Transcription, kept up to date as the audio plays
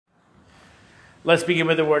Let's begin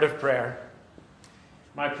with a word of prayer.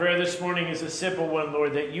 My prayer this morning is a simple one,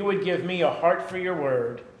 Lord, that you would give me a heart for your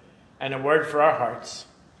word and a word for our hearts.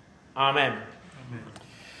 Amen. Amen.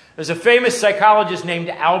 There's a famous psychologist named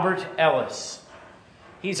Albert Ellis.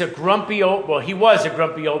 He was a grumpy old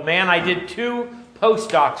man. I did 2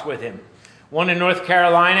 postdocs with him, one in North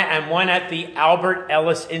Carolina and one at the Albert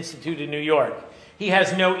Ellis Institute in New York. He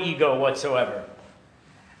has no ego whatsoever.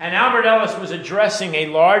 And Albert Ellis was addressing a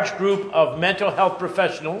large group of mental health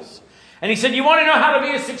professionals. And he said, you want to know how to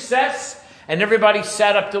be a success? And everybody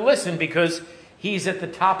sat up to listen because he's at the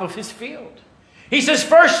top of his field. He says,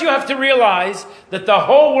 first you have to realize that the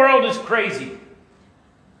whole world is crazy.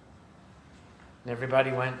 And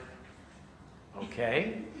everybody went,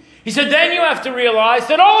 okay. He said, then you have to realize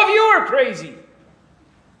that all of you are crazy.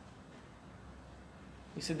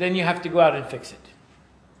 He said, then you have to go out and fix it.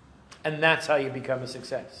 And that's how you become a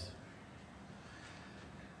success.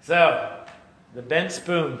 So, the bent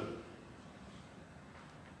spoon.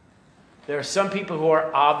 There are some people who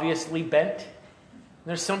are obviously bent.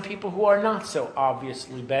 There's some people who are not so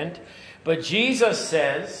obviously bent. But Jesus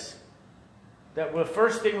says that the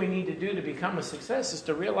first thing we need to do to become a success is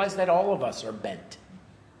to realize that all of us are bent.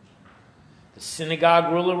 The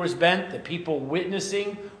synagogue ruler was bent. The people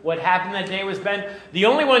witnessing what happened that day was bent. The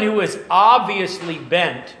only one who was obviously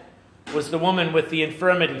bent was the woman with the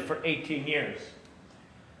infirmity for 18 years.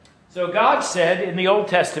 So God said in the Old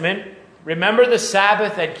Testament, remember the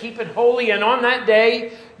Sabbath and keep it holy, and on that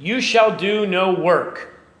day you shall do no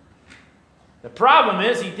work. The problem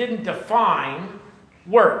is he didn't define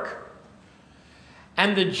work.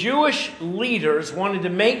 And the Jewish leaders wanted to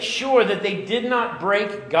make sure that they did not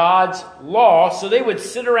break God's law, so they would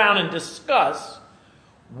sit around and discuss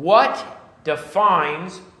what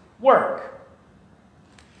defines work.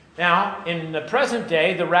 Now, in the present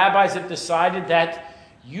day, the rabbis have decided that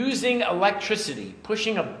using electricity,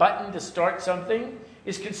 pushing a button to start something,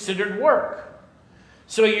 is considered work.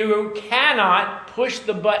 So you cannot push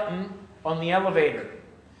the button on the elevator.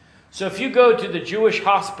 So if you go to the Jewish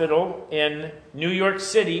hospital in New York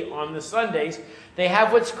City on the Sundays, they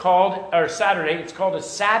have what's called, or Saturday, it's called a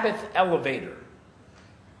Sabbath elevator.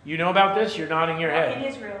 You know about this? You're nodding your head. In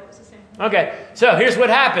Israel, it was the same. Okay, so here's what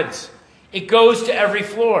happens. It goes to every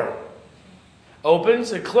floor.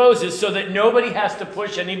 Opens, it closes so that nobody has to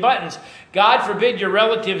push any buttons. God forbid your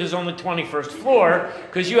relative is on the 21st floor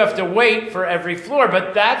because you have to wait for every floor.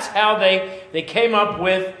 But that's how they came up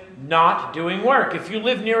with not doing work. If you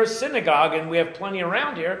live near a synagogue, and we have plenty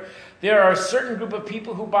around here, there are a certain group of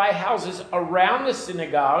people who buy houses around the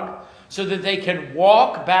synagogue so that they can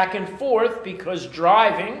walk back and forth because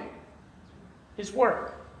driving is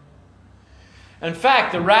work. In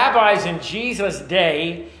fact, the rabbis in Jesus'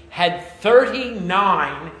 day had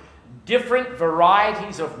 39 different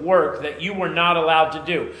varieties of work that you were not allowed to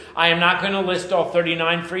do. I am not going to list all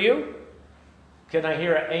 39 for you. Can I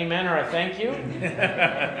hear an amen or a thank you?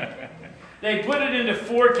 They put it into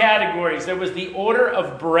 4 categories. There was the order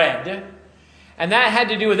of bread, and that had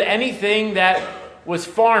to do with anything that was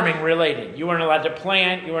farming related. You weren't allowed to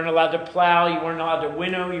plant, you weren't allowed to plow, you weren't allowed to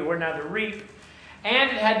winnow, you weren't allowed to reap.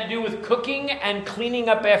 And it had to do with cooking and cleaning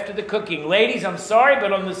up after the cooking. Ladies, I'm sorry,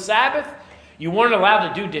 but on the Sabbath, you weren't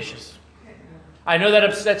allowed to do dishes. I know that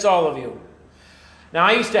upsets all of you. Now,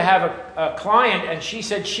 I used to have a client, and she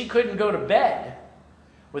said she couldn't go to bed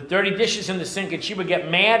with dirty dishes in the sink, and she would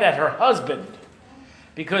get mad at her husband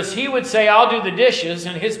because he would say, I'll do the dishes,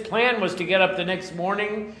 and his plan was to get up the next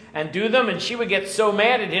morning and do them, and she would get so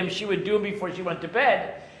mad at him, she would do them before she went to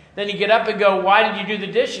bed. Then he'd get up and go, why did you do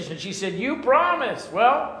the dishes? And she said, you promised.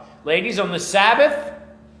 Well, ladies, on the Sabbath,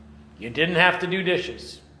 you didn't have to do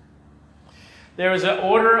dishes. There was an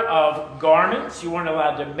order of garments. You weren't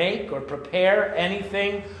allowed to make or prepare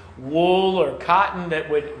anything, wool or cotton that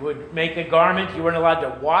would make a garment. You weren't allowed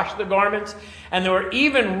to wash the garments. And there were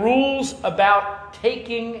even rules about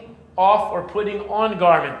taking off or putting on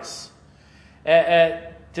garments.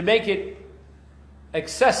 To make it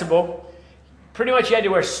accessible, pretty much you had to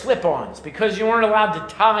wear slip-ons because you weren't allowed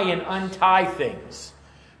to tie and untie things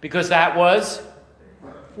because that was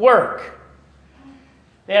work.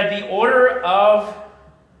 They had the order of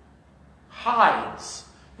hides.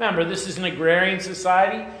 Remember, this is an agrarian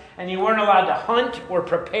society, and you weren't allowed to hunt or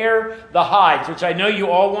prepare the hides, which I know you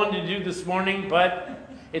all wanted to do this morning, but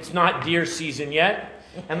it's not deer season yet.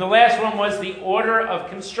 And the last one was the order of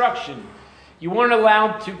construction. You weren't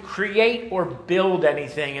allowed to create or build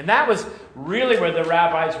anything. And that was really where the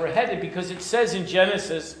rabbis were headed, because it says in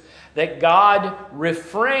Genesis that God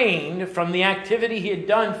refrained from the activity he had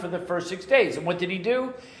done for the first 6 days. And what did he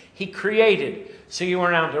do? he created. So you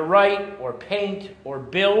weren't allowed to write or paint or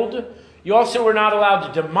build. You also were not allowed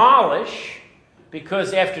to demolish,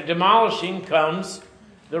 because after demolishing comes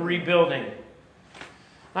the rebuilding.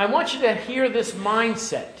 I want you to hear this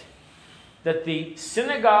mindset that the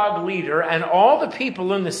synagogue leader and all the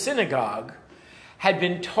people in the synagogue had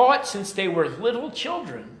been taught since they were little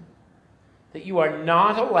children that you are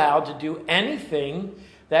not allowed to do anything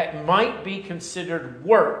that might be considered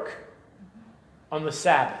work on the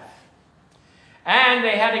Sabbath. And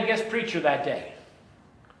they had a guest preacher that day.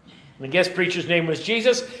 The guest preacher's name was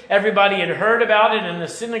Jesus. Everybody had heard about it, and the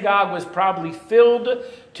synagogue was probably filled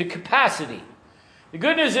to capacity. The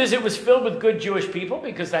good news is it was filled with good Jewish people,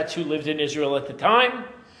 because that's who lived in Israel at the time.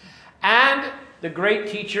 And the great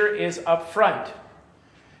teacher is up front.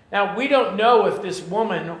 Now, we don't know if this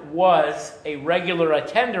woman was a regular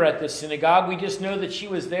attender at the synagogue. We just know that she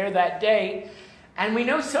was there that day. And we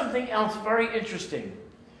know something else very interesting.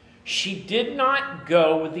 She did not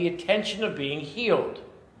go with the intention of being healed.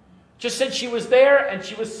 Just said she was there and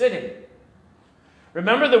she was sitting.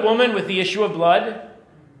 Remember the woman with the issue of blood?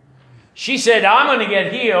 She said, I'm going to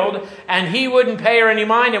get healed, and he wouldn't pay her any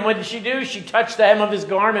mind. And what did she do? She touched the hem of his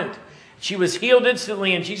garment. She was healed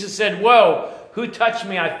instantly, and Jesus said, whoa, who touched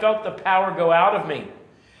me? I felt the power go out of me.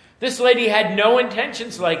 This lady had no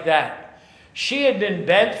intentions like that. She had been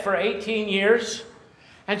bent for 18 years,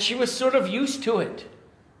 and she was sort of used to it.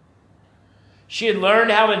 She had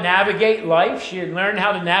learned how to navigate life. She had learned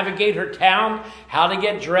how to navigate her town, how to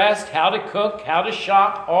get dressed, how to cook, how to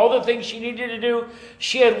shop, all the things she needed to do.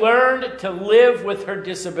 She had learned to live with her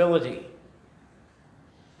disability.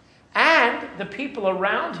 And the people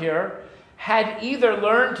around her had either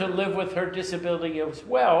learned to live with her disability as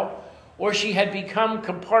well, or she had become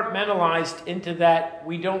compartmentalized into that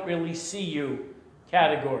we don't really see you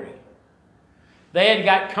category. They had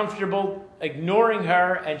got comfortable ignoring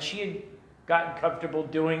her, and she had gotten comfortable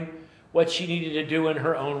doing what she needed to do in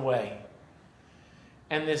her own way.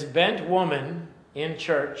 And this bent woman in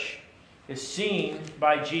church is seen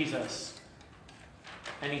by Jesus.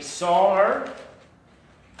 And he saw her,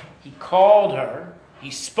 he called her,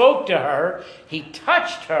 he spoke to her, he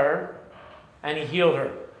touched her, and he healed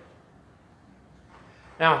her.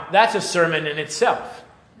 Now, that's a sermon in itself,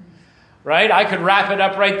 right? I could wrap it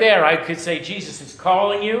up right there. I could say Jesus is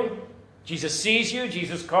calling you, Jesus sees you,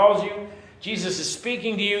 Jesus calls you, Jesus is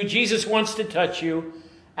speaking to you, Jesus wants to touch you,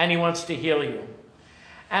 and he wants to heal you.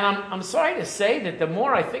 And I'm sorry to say that the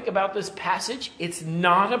more I think about this passage, it's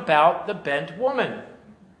not about the bent woman.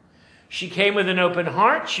 She came with an open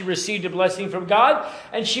heart, she received a blessing from God,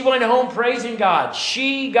 and she went home praising God.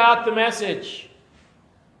 She got the message.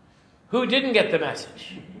 Who didn't get the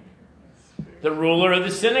message? The ruler of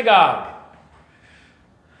the synagogue.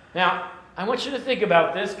 Now, I want you to think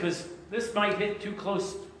about this, because this might hit too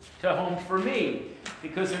close to home for me,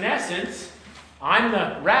 because in essence, I'm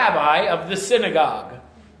the rabbi of the synagogue.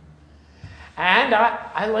 And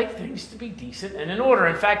I like things to be decent and in order.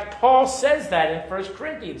 In fact, Paul says that in 1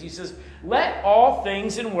 Corinthians. He says, let all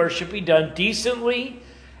things in worship be done decently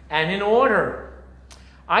and in order.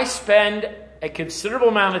 I spend a considerable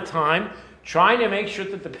amount of time trying to make sure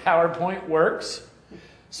that the PowerPoint works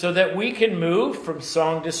so that we can move from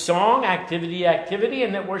song to song, activity to activity,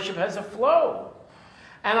 and that worship has a flow.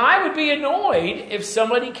 And I would be annoyed if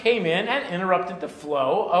somebody came in and interrupted the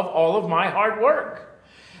flow of all of my hard work.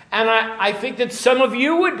 And I think that some of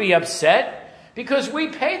you would be upset because we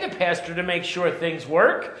pay the pastor to make sure things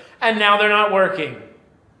work, and now they're not working.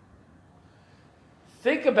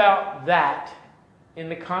 Think about that in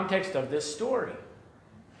the context of this story,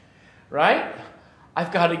 right?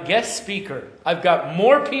 I've got a guest speaker. I've got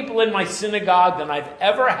more people in my synagogue than I've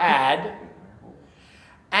ever had.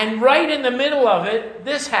 And right in the middle of it,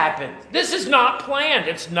 this happened. This is not planned.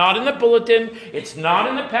 It's not in the bulletin. It's not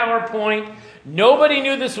in the PowerPoint. Nobody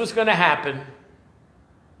knew this was going to happen.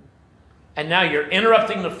 And now you're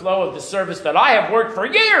interrupting the flow of the service that I have worked for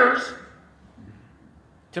years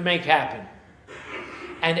to make happen.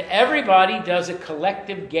 And everybody does a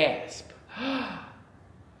collective gasp.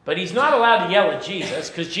 But he's not allowed to yell at Jesus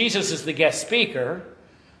because Jesus is the guest speaker.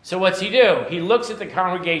 So what's he do? He looks at the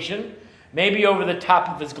congregation, maybe over the top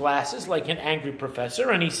of his glasses like an angry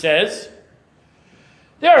professor, and he says,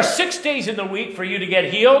 there are 6 days in the week for you to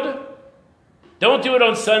get healed. Don't do it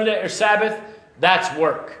on Sunday or Sabbath. That's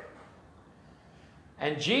work.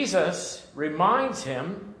 And Jesus reminds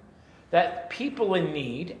him that people in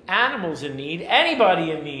need, animals in need, anybody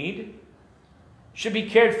in need should be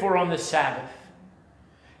cared for on the Sabbath.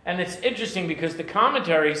 And it's interesting because the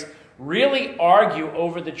commentaries really argue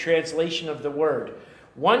over the translation of the word.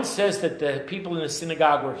 One says that the people in the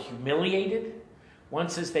synagogue were humiliated One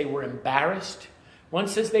says they were embarrassed. One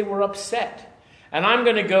says they were upset. And I'm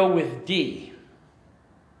going to go with D.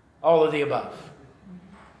 All of the above.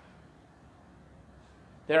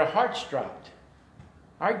 Their hearts dropped.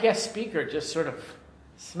 Our guest speaker just sort of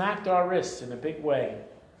smacked our wrists in a big way.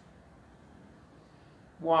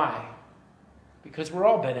 Why? Because we're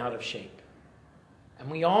all bent out of shape. And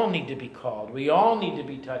we all need to be called. We all need to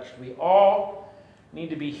be touched. We all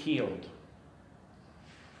need to be healed.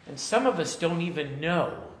 And some of us don't even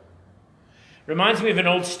know. Reminds me of an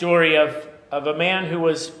old story of a man who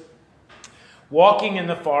was walking in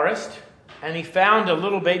the forest, and he found a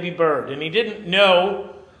little baby bird. And he didn't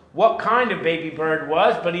know what kind of baby bird it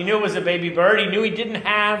was, but he knew it was a baby bird. He knew he didn't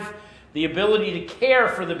have the ability to care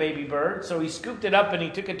for the baby bird, so he scooped it up and he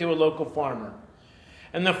took it to a local farmer.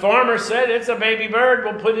 And the farmer said, "It's a baby bird,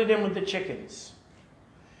 we'll put it in with the chickens."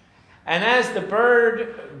 And as the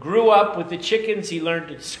bird grew up with the chickens, he learned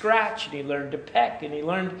to scratch, and he learned to peck, and he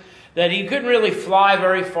learned that he couldn't really fly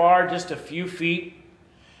very far, just a few feet.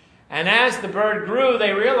 And as the bird grew,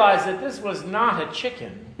 they realized that this was not a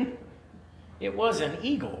chicken. It was an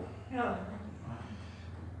eagle.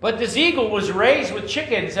 But this eagle was raised with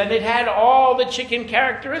chickens, and it had all the chicken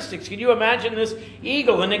characteristics. Can you imagine this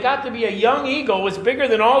eagle? And it got to be a young eagle. It was bigger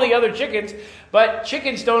than all the other chickens, but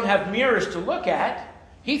chickens don't have mirrors to look at.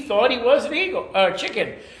 He thought he was an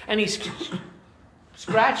chicken. And he's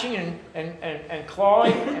scratching and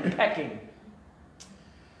clawing and pecking.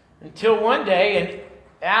 Until one day an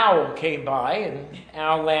owl came by, and an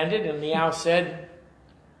owl landed, and the owl said,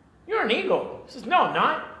 "You're an eagle." He says, "No, I'm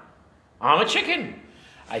not. I'm a chicken.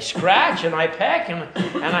 I scratch and I peck and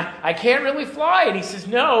I can't really fly." And he says,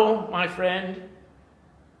 "No, my friend,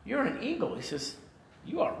 you're an eagle." He says,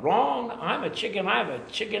 "You are wrong. I'm a chicken. I've a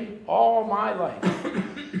chicken all my life."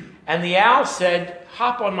 And the owl said,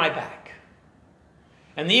 "Hop on my back."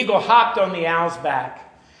 And the eagle hopped on the owl's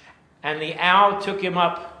back. And the owl took him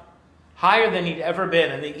up higher than he'd ever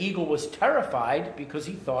been. And the eagle was terrified because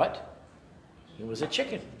he thought he was a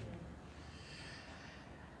chicken.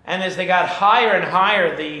 And as they got higher and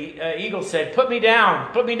higher, the eagle said, "Put me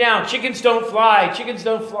down, put me down. Chickens don't fly, chickens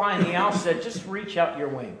don't fly." And the owl said, "Just reach out your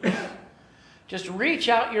wings. Just reach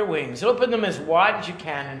out your wings. Open them as wide as you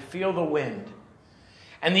can and feel the wind."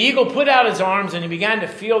 And the eagle put out his arms and he began to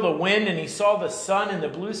feel the wind, and he saw the sun and the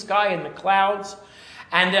blue sky and the clouds.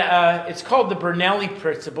 And it's called the Bernoulli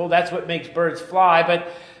principle. That's what makes birds fly. But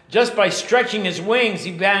just by stretching his wings,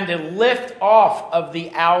 he began to lift off of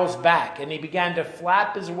the owl's back, and he began to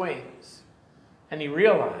flap his wings. And he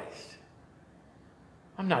realized,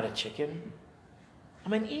 I'm not a chicken.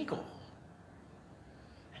 I'm an eagle.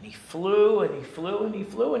 And he flew and he flew and he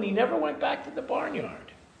flew, and he never went back to the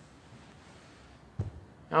barnyard.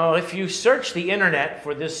 Now, if you search the internet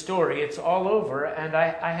for this story, it's all over, and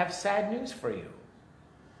I have sad news for you.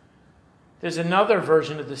 There's another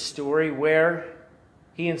version of the story where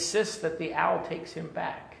he insists that the owl takes him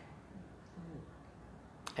back.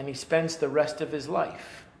 And he spends the rest of his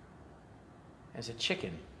life as a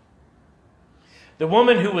chicken. The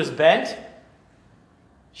woman who was bent,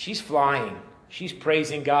 she's flying. She's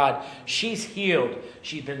praising God. She's healed.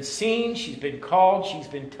 She's been seen. She's been called. She's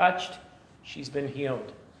been touched. She's been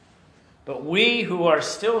healed. But we who are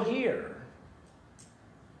still here,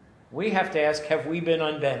 we have to ask, have we been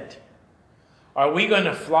unbent? Are we going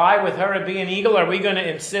to fly with her and be an eagle? Are we going to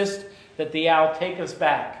insist that the owl take us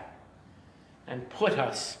back and put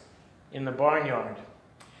us in the barnyard?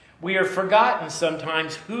 We are forgotten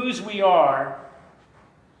sometimes whose we are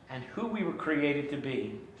and who we were created to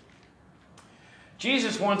be.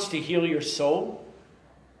 Jesus wants to heal your soul.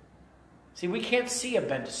 See, we can't see a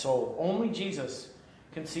bent soul. Only Jesus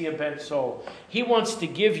can see a bent soul. He wants to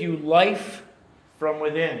give you life from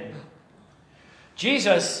within.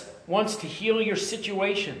 Jesus wants to heal your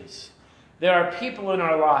situations. There are people in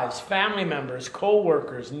our lives, family members,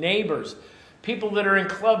 co-workers, neighbors, people that are in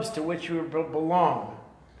clubs to which we belong.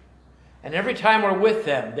 And every time we're with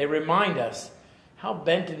them, they remind us how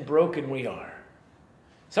bent and broken we are.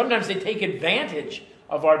 Sometimes they take advantage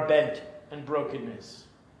of our bent and brokenness.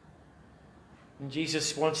 And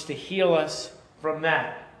Jesus wants to heal us from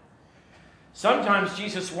that. Sometimes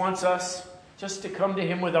Jesus wants us just to come to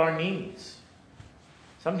him with our needs.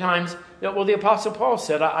 Sometimes, well, the Apostle Paul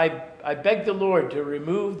said, I begged the Lord to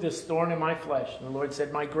remove this thorn in my flesh. And the Lord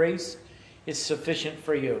said, my grace is sufficient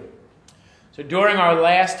for you. So during our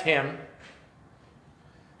last hymn,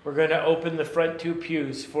 we're going to open the front two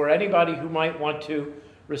pews for anybody who might want to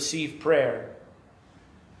receive prayer.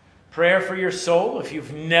 Prayer for your soul. If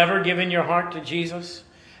you've never given your heart to Jesus,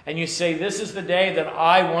 and you say, this is the day that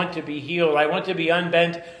I want to be healed. I want to be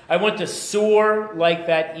unbent. I want to soar like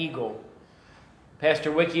that eagle.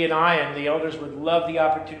 Pastor Wiki and I and the elders would love the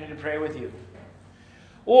opportunity to pray with you.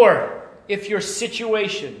 Or if your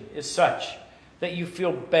situation is such that you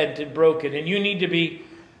feel bent and broken and you need to be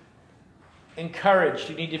encouraged,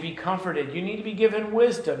 you need to be comforted, you need to be given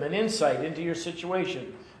wisdom and insight into your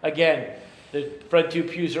situation. Again, the front 2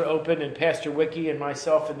 pews are open, and Pastor Wiki and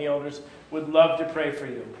myself and the elders would love to pray for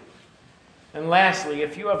you. And lastly,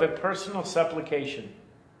 if you have a personal supplication,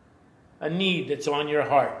 a need that's on your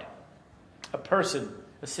heart, a person,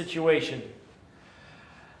 a situation,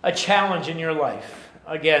 a challenge in your life,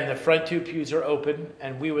 again, the front 2 pews are open,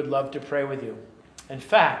 and we would love to pray with you. In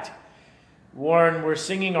fact, Warren, we're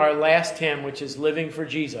singing our last hymn, which is Living for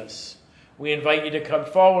Jesus. We invite you to come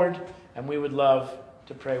forward, and we would love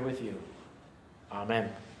to pray with you.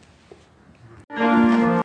 Amen.